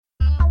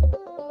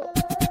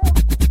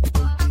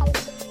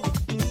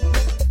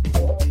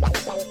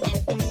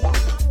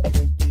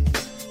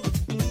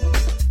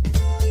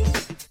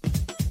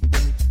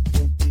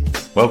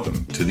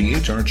Welcome to the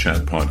HR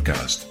Chat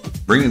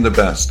podcast, bringing the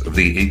best of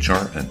the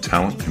HR and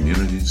talent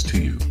communities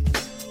to you.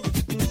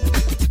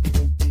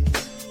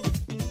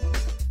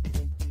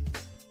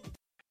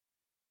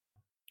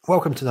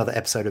 Welcome to another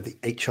episode of the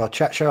HR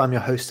Chat Show. I'm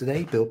your host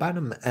today, Bill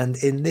Banham, and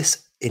in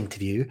this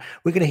interview,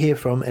 we're going to hear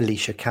from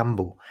Alicia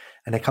Campbell,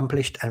 an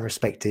accomplished and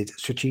respected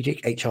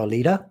strategic HR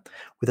leader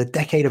with a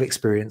decade of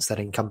experience that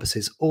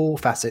encompasses all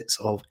facets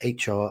of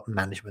HR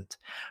management,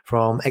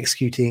 from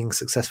executing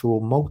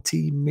successful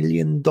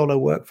multi-million-dollar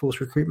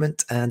workforce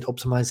recruitment and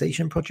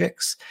optimization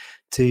projects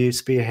to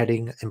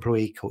spearheading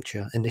employee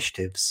culture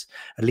initiatives.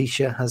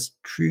 Alicia has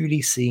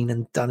truly seen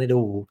and done it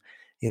all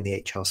in the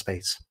HR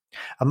space.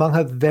 Among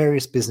her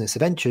various business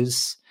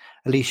ventures,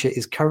 Alicia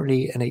is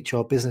currently an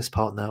HR business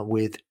partner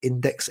with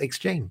Index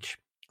Exchange,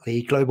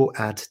 a global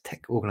ad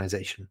tech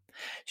organization.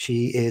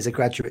 She is a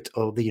graduate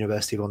of the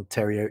University of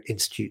Ontario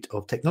Institute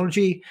of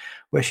Technology,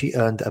 where she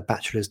earned a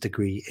bachelor's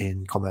degree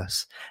in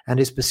commerce and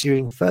is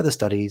pursuing further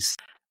studies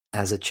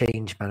as a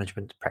change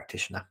management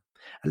practitioner.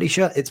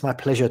 Alicia, it's my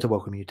pleasure to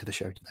welcome you to the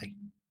show today.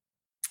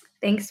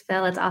 Thanks,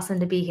 Phil. It's awesome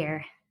to be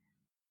here.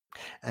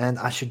 And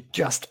I should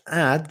just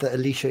add that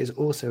Alicia is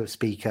also a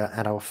speaker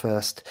at our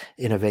first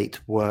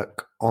Innovate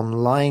Work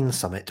Online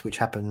Summit, which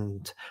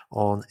happened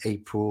on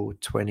April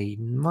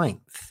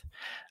 29th.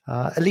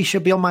 Alicia,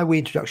 beyond my wee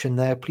introduction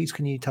there, please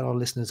can you tell our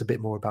listeners a bit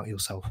more about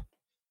yourself?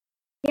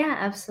 Yeah,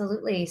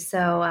 absolutely.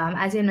 So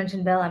as you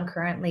mentioned, Bill, I'm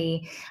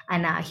currently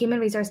a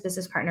human resource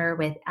business partner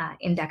with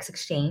Index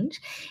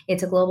Exchange.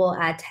 It's a global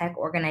ad tech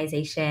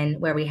organization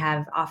where we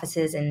have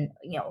offices in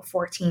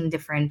 14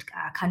 different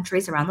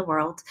countries around the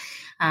world.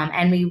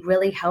 And we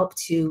really help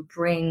to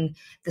bring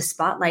the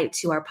spotlight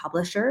to our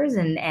publishers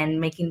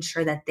and making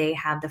sure that they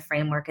have the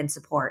framework and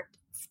support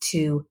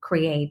to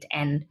create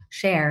and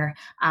share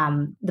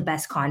the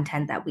best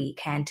content that we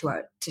can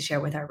to share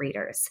with our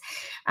readers.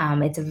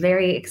 It's a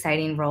very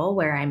exciting role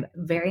where I'm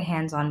very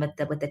hands-on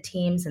with the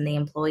teams and the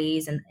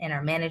employees and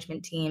our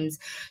management teams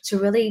to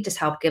really just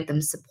help give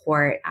them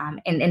support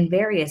in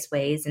various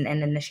ways and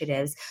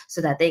initiatives so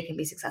that they can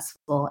be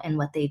successful in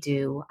what they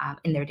do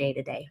in their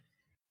day-to-day.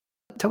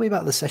 Tell me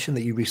about the session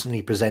that you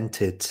recently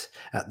presented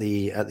at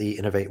the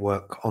Innovate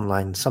Work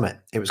Online Summit.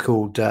 It was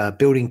called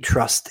Building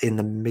Trust in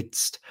the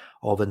Midst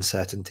of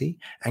Uncertainty,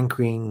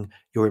 Anchoring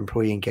Your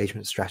Employee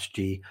Engagement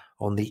Strategy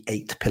on the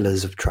 8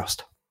 Pillars of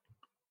Trust.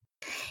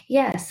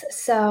 Yes,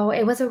 so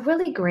it was a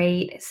really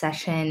great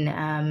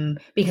session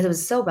because it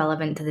was so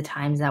relevant to the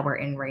times that we're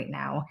in right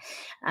now.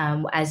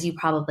 As you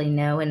probably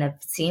know and have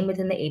seen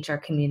within the HR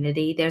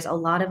community, there's a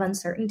lot of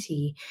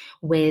uncertainty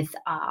with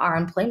our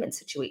employment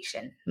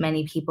situation.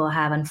 Many people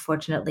have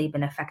unfortunately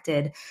been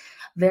affected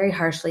very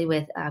harshly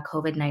with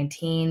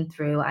COVID-19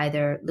 through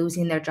either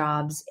losing their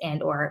jobs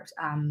and or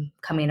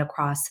coming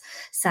across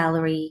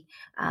salary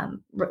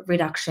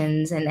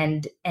reductions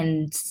and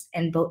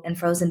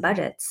frozen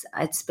budgets.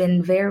 It's been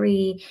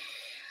very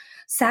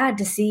sad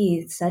to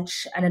see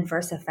such an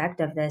adverse effect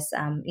of this,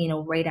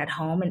 right at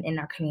home and in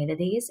our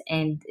communities.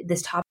 And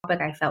this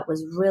topic I felt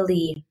was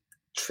really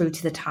true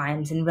to the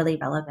times and really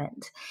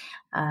relevant.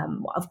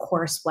 Of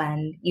course,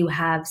 when you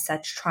have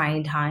such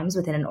trying times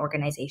within an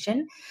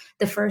organization,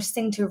 the first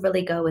thing to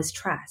really go is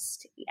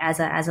trust.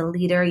 As a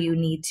leader, you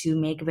need to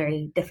make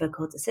very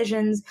difficult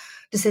decisions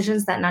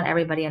that not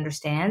everybody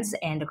understands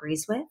and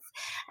agrees with,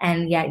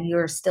 and yet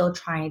you're still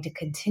trying to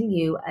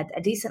continue a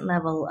decent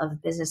level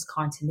of business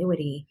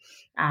continuity,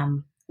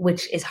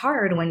 which is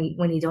hard when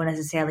you don't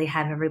necessarily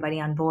have everybody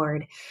on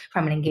board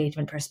from an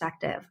engagement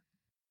perspective.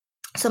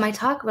 So my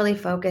talk really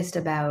focused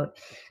about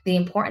the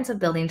importance of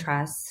building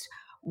trust,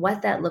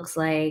 what that looks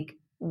like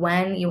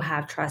when you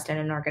have trust in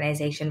an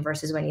organization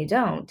versus when you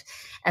don't,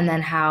 and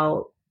then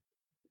how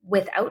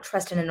without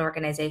trust in an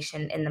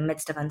organization in the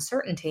midst of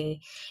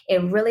uncertainty,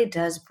 it really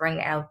does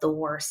bring out the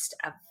worst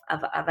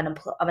of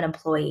an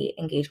employee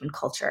engagement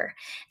culture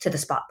to the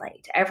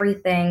spotlight.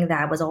 Everything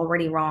that was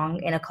already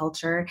wrong in a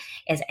culture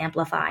is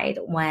amplified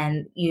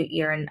when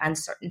you're in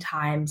uncertain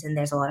times and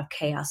there's a lot of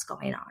chaos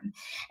going on.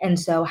 And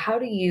so how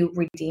do you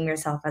redeem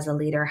yourself as a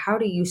leader? How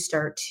do you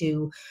start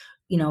to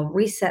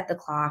reset the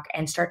clock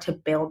and start to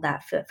build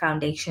that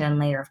foundation and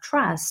layer of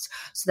trust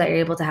so that you're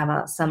able to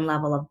have some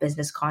level of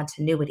business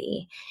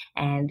continuity?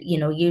 And,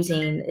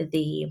 using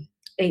the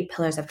 8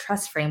 Pillars of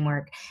Trust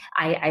framework,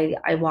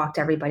 I walked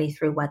everybody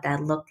through what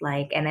that looked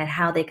like and then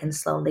how they can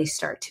slowly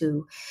start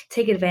to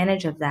take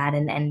advantage of that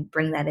and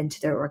bring that into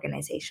their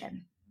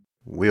organization.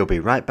 We'll be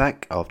right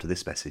back after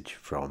this message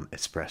from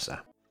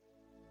Espressa.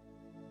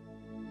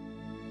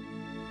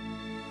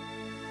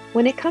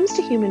 When it comes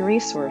to human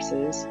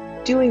resources,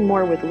 doing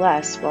more with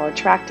less while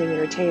attracting and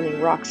retaining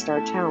rock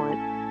star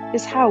talent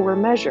is how we're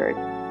measured.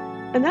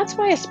 And that's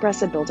why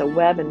Espressa built a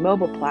web and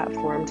mobile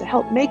platform to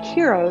help make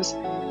heroes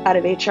out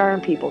of HR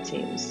and people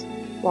teams,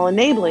 while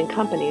enabling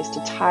companies to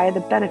tie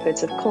the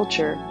benefits of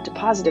culture to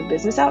positive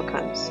business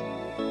outcomes.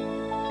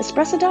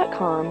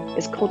 Espressa.com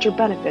is culture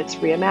benefits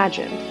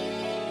reimagined.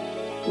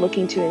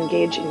 Looking to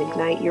engage and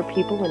ignite your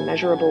people in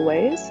measurable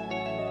ways?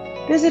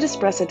 Visit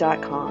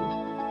Espressa.com.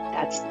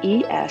 That's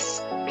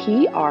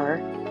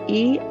ESPRESSA.com.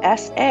 You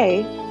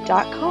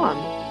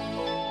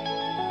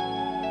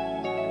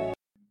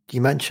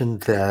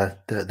mentioned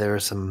that there are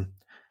some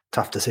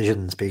tough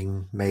decisions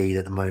being made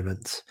at the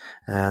moment,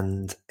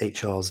 and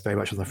HR is very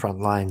much on the front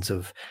lines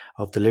of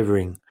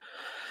delivering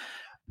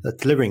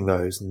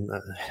those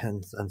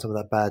and some of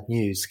that bad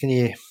news. Can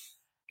you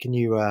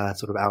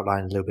sort of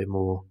outline a little bit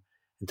more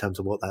in terms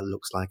of what that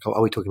looks like?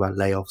 Are we talking about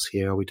layoffs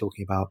here? Are we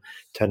talking about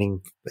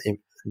turning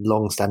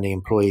long-standing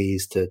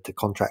employees to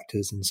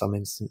contractors in some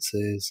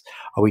instances?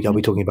 Are we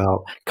talking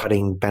about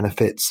cutting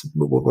benefits?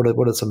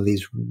 What are some of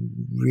these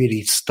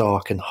really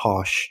stark and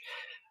harsh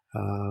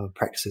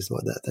practices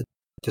that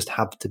just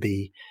have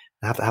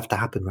to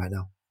happen right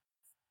now?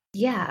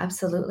 Yeah,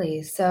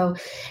 absolutely. So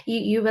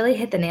you really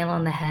hit the nail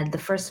on the head. The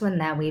first one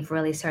that we've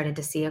really started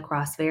to see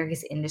across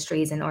various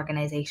industries and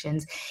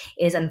organizations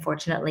is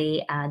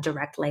unfortunately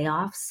direct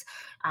layoffs.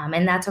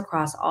 And that's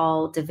across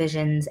all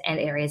divisions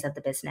and areas of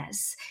the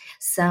business.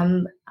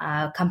 Some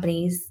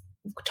companies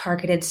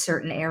targeted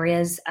certain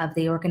areas of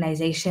the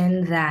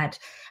organization that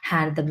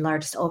had the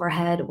largest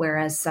overhead,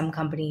 whereas some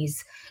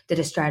companies did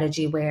a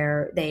strategy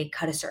where they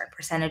cut a certain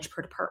percentage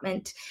per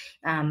department.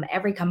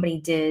 Every company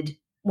did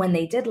when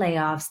they did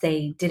layoffs,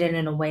 they did it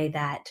in a way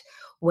that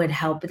would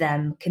help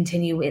them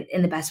continue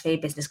in the best way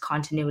business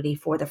continuity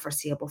for the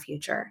foreseeable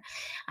future.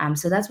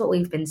 So that's what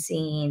we've been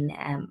seeing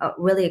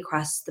really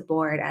across the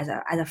board as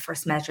a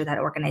first measure that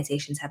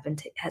organizations have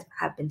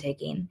been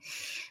taking.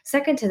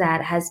 Second to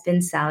that has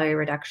been salary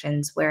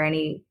reductions, where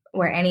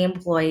any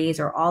employees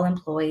or all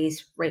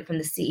employees, right from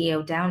the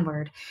CEO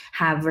downward,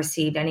 have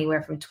received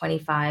anywhere from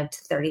 25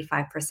 to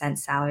 35%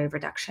 salary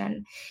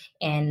reduction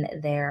in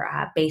their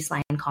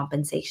baseline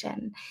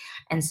compensation.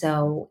 And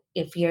so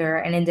if you're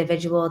an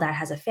individual that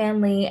has a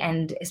family,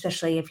 and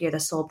especially if you're the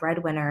sole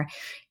breadwinner,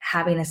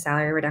 having a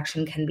salary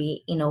reduction can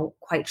be,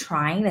 quite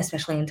trying,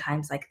 especially in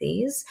times like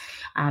these.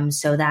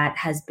 So that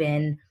has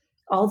been,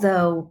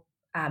 although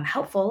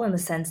helpful in the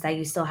sense that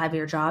you still have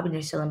your job and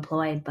you're still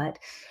employed, but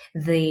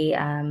the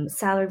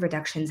salary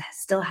reductions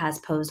still has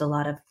posed a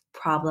lot of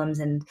problems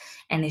and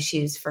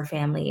issues for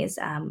families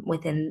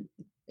within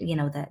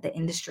the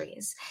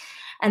industries.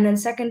 And then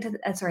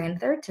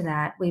third to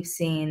that, we've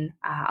seen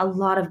a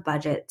lot of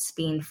budgets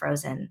being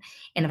frozen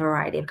in a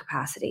variety of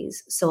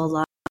capacities. So a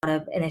lot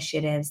of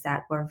initiatives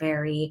that were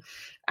very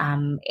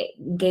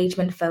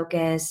engagement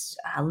focused,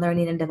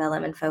 learning and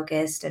development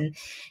focused, and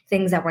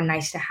things that were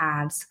nice to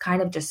have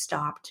kind of just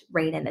stopped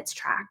right in its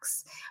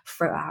tracks.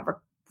 For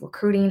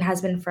recruiting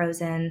has been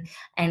frozen.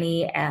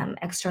 Any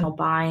external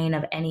buying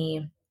of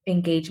any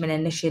engagement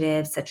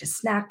initiatives such as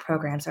snack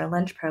programs or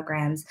lunch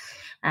programs,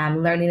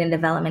 learning and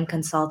development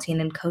consulting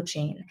and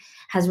coaching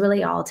has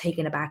really all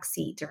taken a back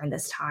seat during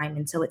this time.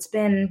 And so it's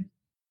been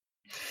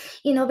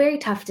very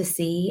tough to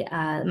see.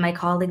 My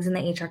colleagues in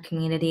the HR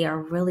community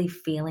are really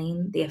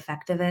feeling the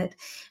effect of it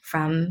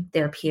from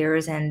their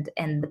peers and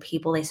the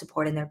people they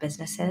support in their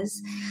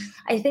businesses.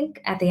 I think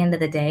at the end of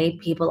the day,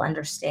 people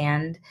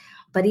understand.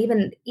 But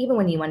even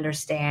when you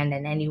understand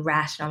and you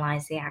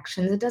rationalize the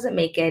actions, it doesn't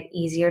make it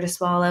easier to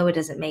swallow. It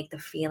doesn't make the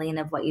feeling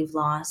of what you've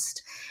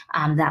lost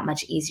that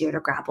much easier to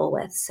grapple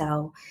with.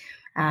 So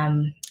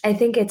I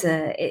think it's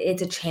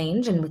a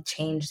change, and with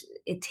change,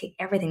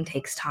 everything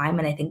takes time.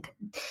 And I think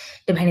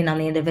depending on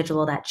the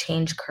individual, that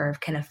change curve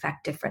can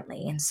affect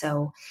differently. And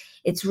so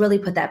it's really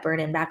put that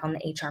burden back on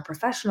the HR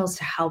professionals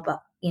to help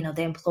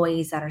the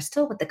employees that are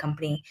still with the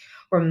company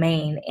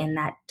remain in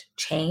that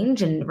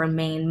change and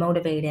remain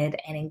motivated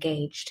and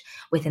engaged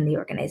within the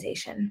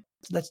organization.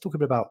 Let's talk a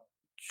bit about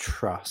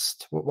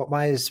trust.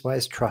 Why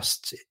is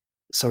trust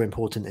so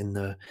important in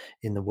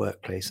the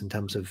workplace in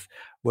terms of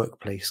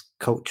workplace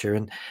culture,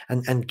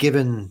 and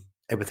given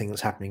everything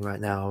that's happening right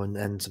now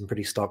and some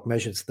pretty stark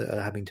measures that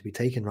are having to be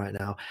taken right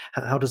now,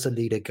 how does a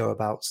leader go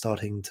about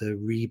starting to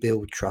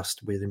rebuild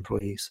trust with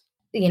employees?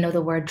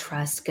 The word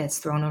trust gets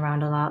thrown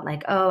around a lot,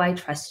 like, oh, I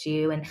trust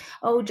you, and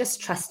oh,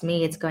 just trust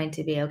me, it's going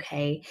to be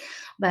okay.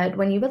 But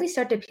when you really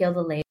start to peel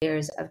the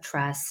layers of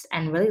trust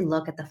and really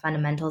look at the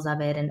fundamentals of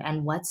it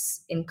and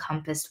what's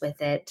encompassed with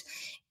it,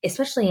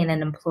 especially in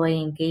an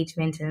employee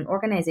engagement in an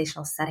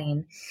organizational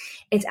setting,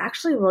 it's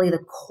actually really the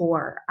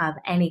core of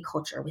any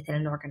culture within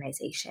an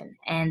organization.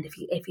 And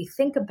if you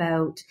think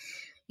about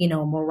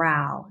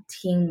morale,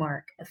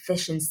 teamwork,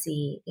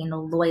 efficiency,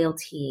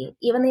 loyalty,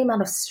 even the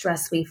amount of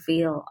stress we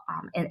feel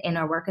in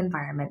our work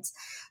environments.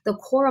 The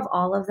core of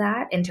all of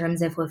that, in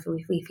terms of if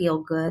we feel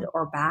good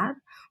or bad,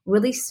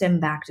 really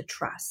stem back to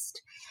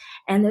trust.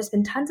 And there's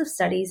been tons of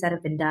studies that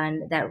have been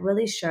done that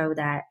really show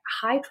that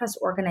high trust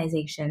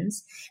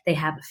organizations, they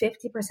have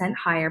 50%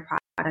 higher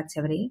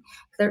productivity,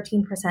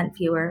 13%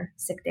 fewer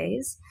sick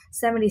days,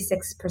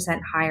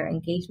 76% higher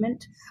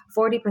engagement,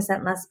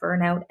 40% less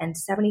burnout, and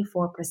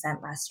 74%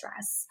 less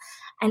stress.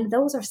 And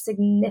those are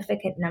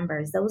significant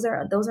numbers. Those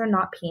are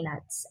not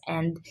peanuts.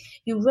 And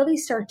you really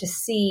start to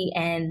see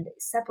and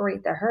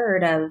separate the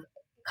herd of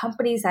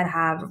companies that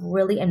have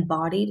really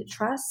embodied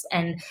trust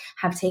and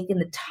have taken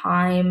the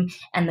time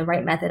and the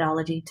right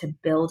methodology to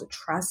build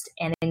trust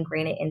and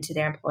ingrain it into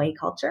their employee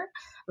culture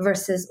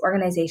versus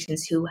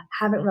organizations who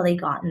haven't really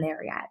gotten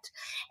there yet.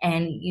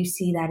 And you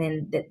see that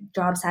in the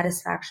job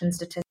satisfaction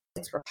statistics,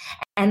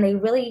 and they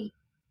really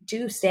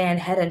do stand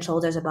head and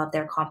shoulders above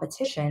their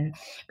competition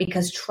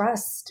because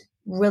trust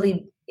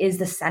really is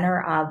the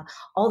center of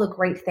all the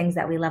great things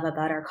that we love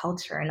about our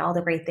culture and all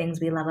the great things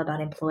we love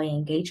about employee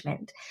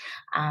engagement.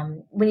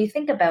 When you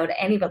think about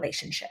any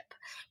relationship,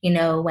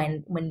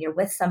 when you're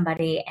with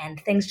somebody and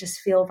things just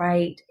feel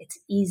right, it's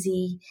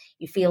easy,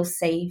 you feel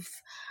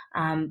safe.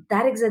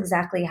 That is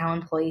exactly how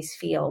employees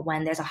feel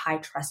when there's a high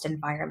trust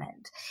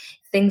environment.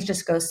 Things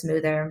just go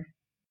smoother.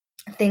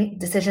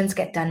 Decisions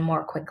get done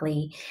more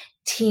quickly.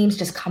 Teams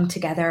just come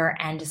together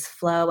and just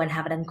flow and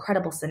have an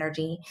incredible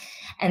synergy.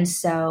 And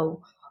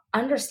so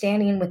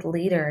understanding with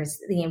leaders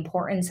the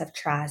importance of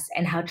trust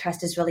and how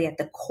trust is really at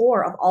the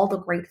core of all the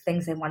great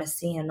things they want to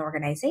see in an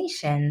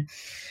organization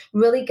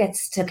really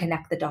gets to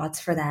connect the dots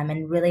for them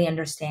and really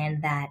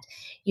understand that,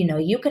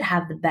 you could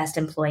have the best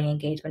employee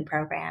engagement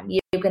program. You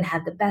can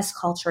have the best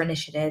culture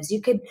initiatives.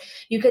 You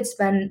could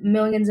spend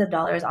millions of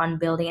dollars on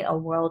building a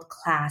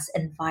world-class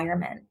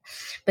environment.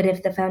 But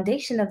if the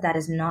foundation of that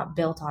is not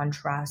built on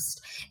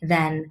trust,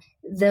 then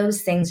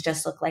those things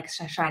just look like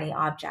shiny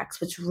objects,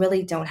 which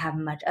really don't have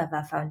much of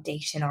a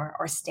foundation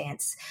or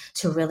stance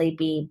to really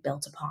be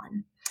built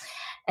upon.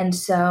 And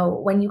so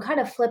when you kind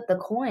of flip the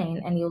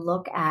coin and you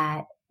look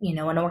at,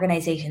 an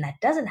organization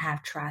that doesn't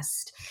have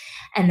trust,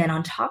 and then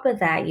on top of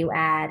that, you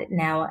add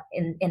now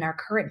in our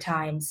current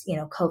times,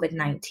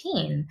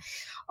 COVID-19,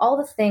 all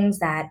the things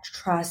that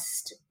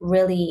trust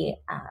really,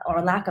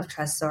 or lack of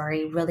trust,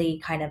 really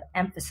kind of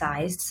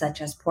emphasized,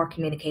 such as poor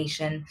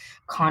communication,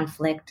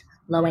 conflict,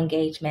 low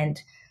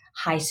engagement,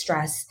 high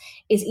stress,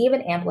 is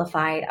even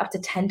amplified up to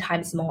 10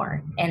 times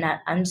more in an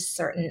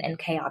uncertain and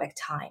chaotic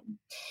time.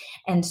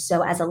 And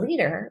so as a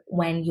leader,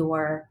 when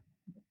you're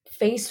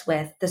faced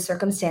with the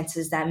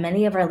circumstances that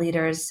many of our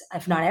leaders,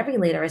 if not every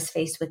leader, is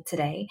faced with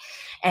today,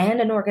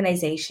 and an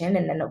organization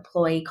and an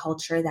employee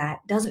culture that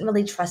doesn't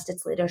really trust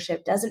its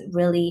leadership, doesn't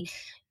really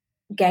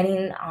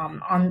getting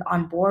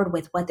on board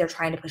with what they're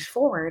trying to push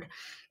forward,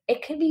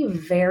 it can be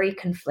very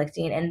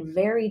conflicting and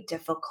very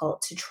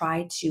difficult to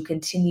try to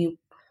continue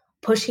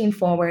pushing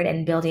forward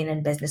and building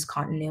in business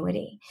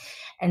continuity.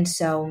 And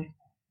so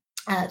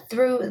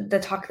through the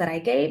talk that I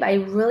gave, I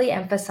really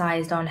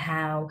emphasized on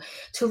how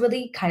to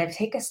really kind of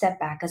take a step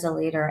back as a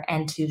leader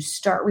and to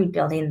start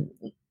rebuilding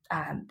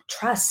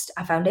trust,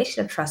 a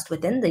foundation of trust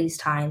within these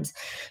times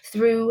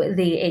through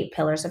the 8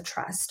 pillars of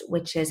trust,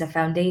 which is a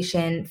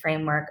foundation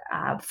framework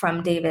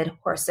from David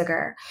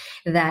Horsiger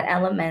that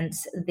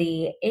elements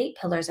the 8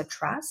 pillars of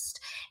trust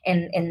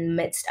in the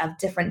midst of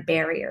different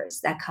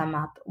barriers that come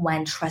up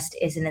when trust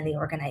isn't in the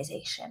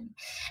organization.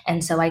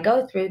 And so I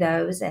go through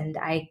those and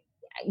I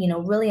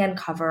really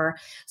uncover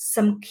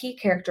some key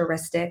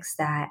characteristics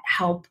that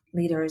help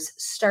leaders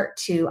start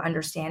to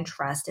understand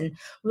trust and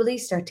really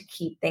start to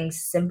keep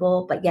things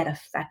simple but yet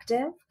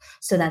effective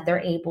so that they're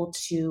able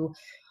to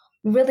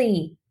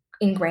really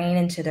ingrain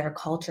into their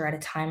culture at a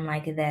time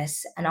like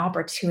this an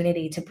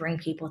opportunity to bring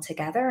people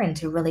together and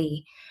to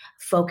really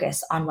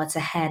focus on what's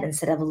ahead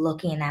instead of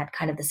looking at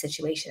kind of the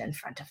situation in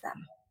front of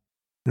them.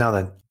 Now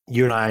then,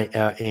 you and I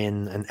are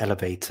in an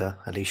elevator,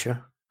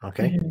 Alicia.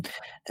 Okay. Mm-hmm.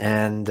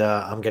 And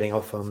I'm getting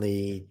off on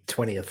the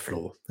 20th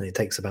floor, and it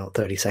takes about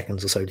 30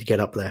 seconds or so to get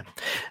up there.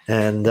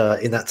 And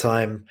in that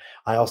time,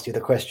 I asked you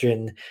the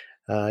question,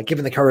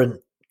 given the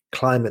current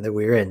climate that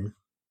we're in,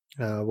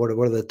 what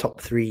are the top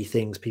 3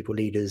 things people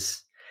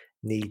leaders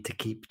need to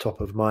keep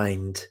top of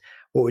mind?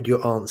 What would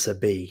your answer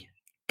be?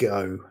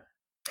 Go.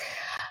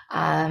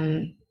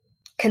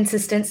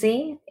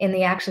 Consistency in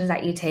the actions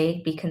that you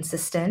take. Be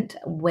consistent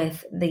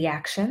with the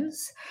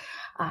actions.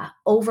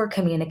 Over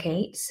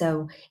communicate.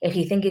 So if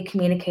you think you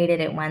communicated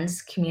it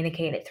once,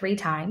 communicate it 3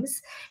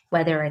 times,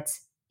 whether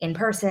it's in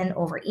person,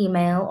 over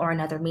email, or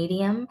another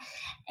medium.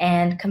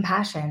 And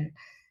compassion.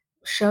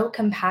 Show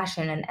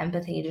compassion and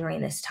empathy during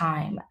this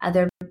time.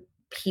 Other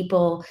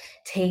people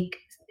take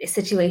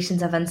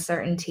situations of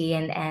uncertainty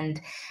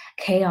and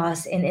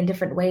chaos in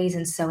different ways.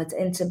 And so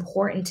it's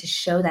important to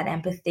show that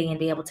empathy and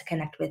be able to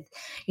connect with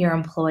your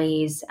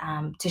employees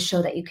to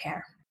show that you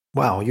care.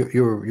 Wow,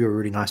 you're a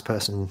really nice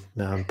person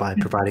by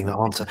providing that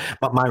answer.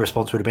 But my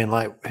response would have been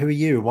like, "Who are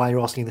you? Why are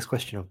you asking this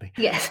question of me?"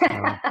 Yes.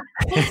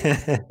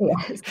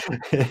 Yes.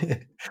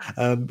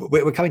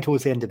 We're coming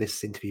towards the end of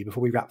this interview.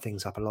 Before we wrap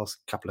things up, I'll ask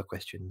a couple of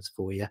questions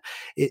for you.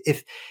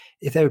 If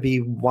there would be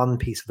one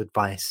piece of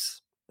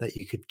advice that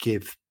you could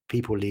give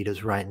people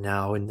leaders right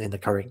now in the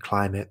current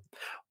climate,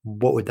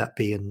 what would that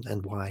be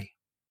and why?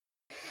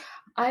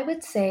 I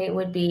would say it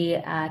would be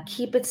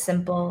keep it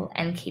simple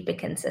and keep it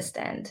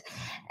consistent.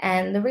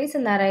 And the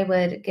reason that I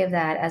would give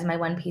that as my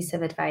one piece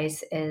of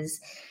advice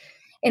is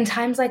in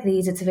times like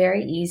these, it's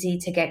very easy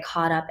to get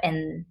caught up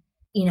in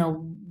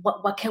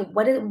what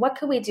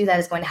can we do that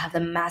is going to have the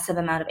massive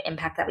amount of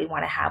impact that we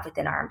want to have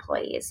within our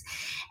employees.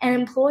 And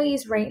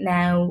employees right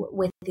now,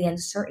 with the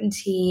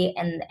uncertainty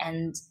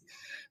and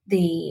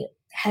the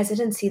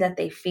hesitancy that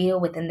they feel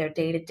within their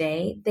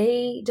day-to-day,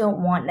 they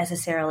don't want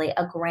necessarily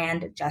a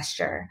grand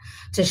gesture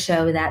to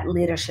show that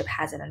leadership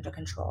has it under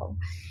control.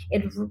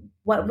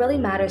 What really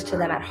matters to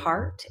them at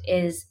heart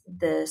is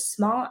the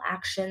small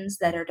actions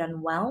that are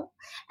done well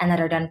and that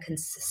are done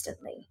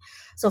consistently.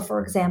 So,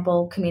 for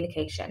example,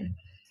 communication.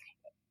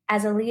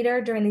 As a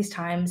leader during these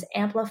times,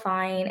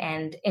 amplifying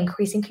and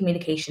increasing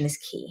communication is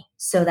key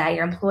so that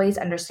your employees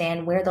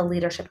understand where the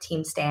leadership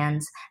team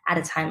stands at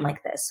a time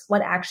like this.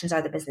 What actions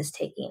are the business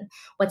taking?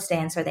 What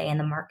stance are they in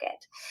the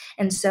market?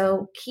 And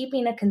so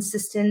keeping a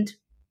consistent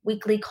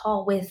weekly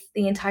call with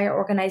the entire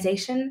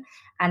organization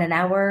at an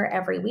hour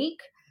every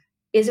week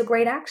is a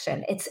great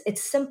action. It's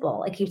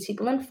simple. It keeps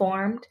people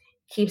informed,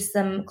 keeps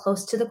them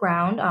close to the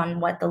ground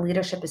on what the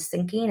leadership is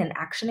thinking and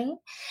actioning.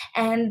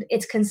 And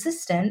it's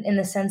consistent in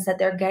the sense that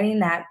they're getting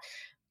that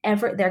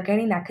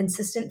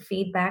consistent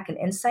feedback and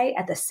insight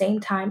at the same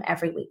time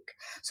every week.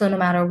 So no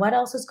matter what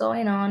else is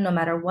going on, no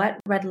matter what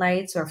red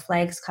lights or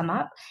flags come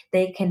up,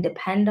 they can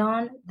depend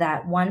on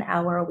that 1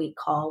 hour a week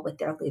call with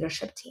their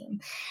leadership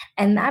team.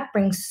 And that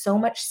brings so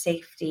much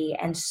safety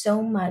and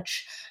so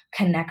much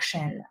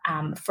connection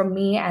for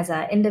me as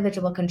an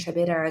individual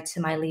contributor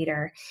to my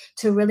leader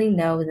to really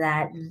know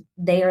that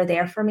they are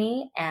there for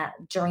me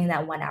during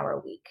that 1 hour a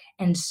week.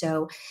 And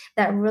so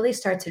that really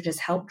starts to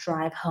just help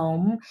drive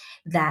home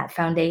that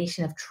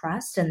foundation of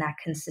trust and that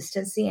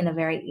consistency in a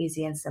very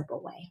easy and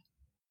simple way.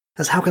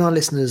 As how can our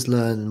listeners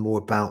learn more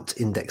about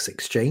Index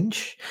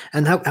Exchange,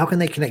 and how can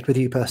they connect with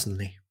you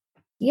personally?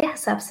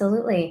 Yes,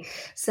 absolutely.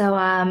 So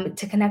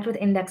to connect with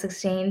Index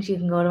Exchange, you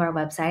can go to our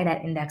website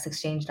at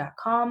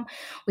indexexchange.com.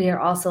 We are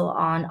also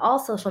on all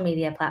social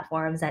media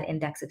platforms at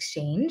Index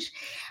Exchange.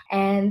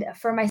 And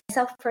for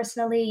myself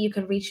personally, you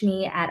can reach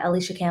me at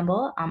Alicia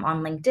Campbell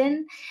on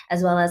LinkedIn,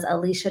 as well as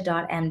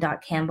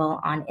alicia.m.campbell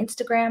on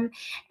Instagram.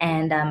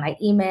 And my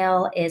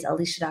email is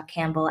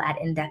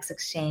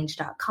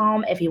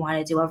alicia.campbell@indexexchange.com if you want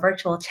to do a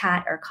virtual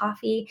chat or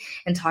coffee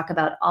and talk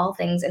about all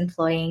things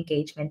employee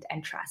engagement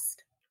and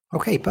trust.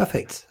 Okay,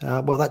 perfect.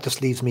 Well, that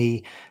just leaves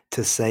me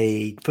to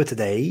say for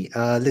today,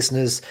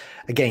 listeners,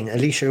 again,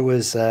 Alicia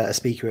was a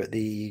speaker at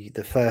the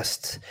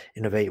first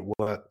Innovate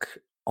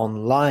Work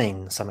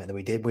online summit that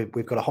we did.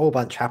 We've got a whole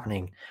bunch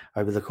happening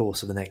over the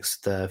course of the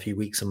next few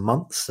weeks and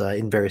months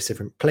in various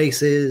different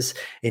places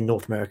in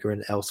North America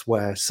and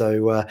elsewhere.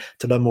 So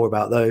to learn more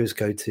about those,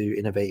 go to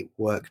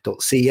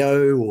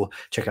innovatework.co or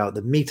check out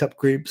the meetup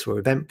groups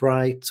or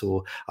Eventbrite,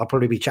 or I'll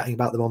probably be chatting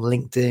about them on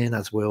LinkedIn,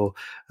 as will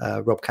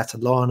Rob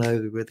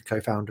Catalano, who is the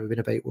co-founder of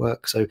Innovate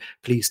Work. So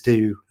please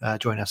do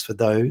join us for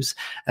those.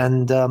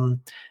 And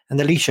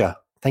Alicia,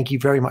 thank you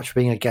very much for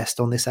being a guest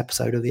on this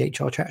episode of the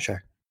HR Chat Show.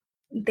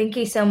 Thank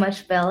you so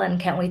much, Bill, and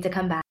can't wait to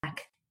come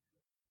back.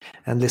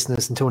 And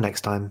listeners, until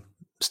next time,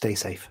 stay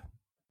safe.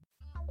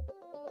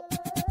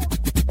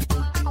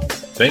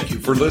 Thank you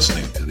for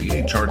listening to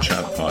the HR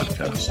Chat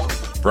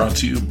Podcast, brought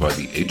to you by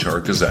the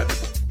HR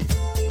Gazette.